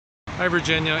Hi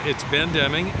Virginia, it's Ben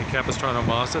Deming at Capistrano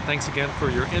Mazda. Thanks again for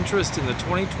your interest in the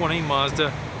 2020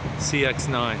 Mazda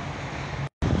CX-9.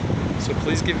 So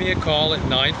please give me a call at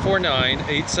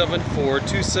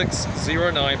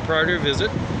 949-874-2609 prior to your visit.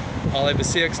 I'll have a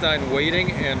CX-9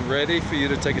 waiting and ready for you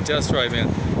to take a test drive in.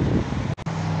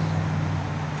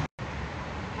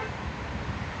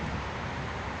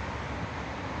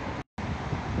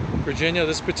 Virginia,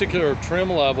 this particular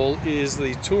trim level is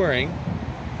the Touring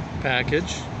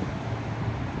package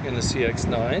in the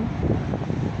CX-9.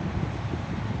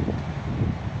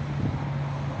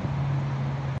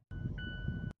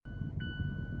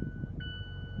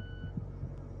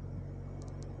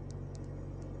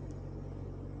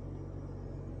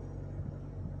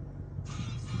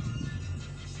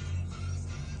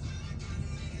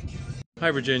 Hi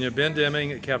Virginia, Ben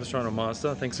Deming at Capistrano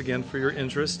Mazda. Thanks again for your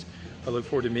interest. I look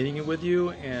forward to meeting with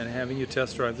you and having you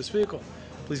test drive this vehicle.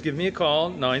 Please give me a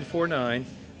call,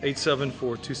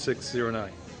 949-874-2609.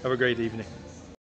 Have a great evening.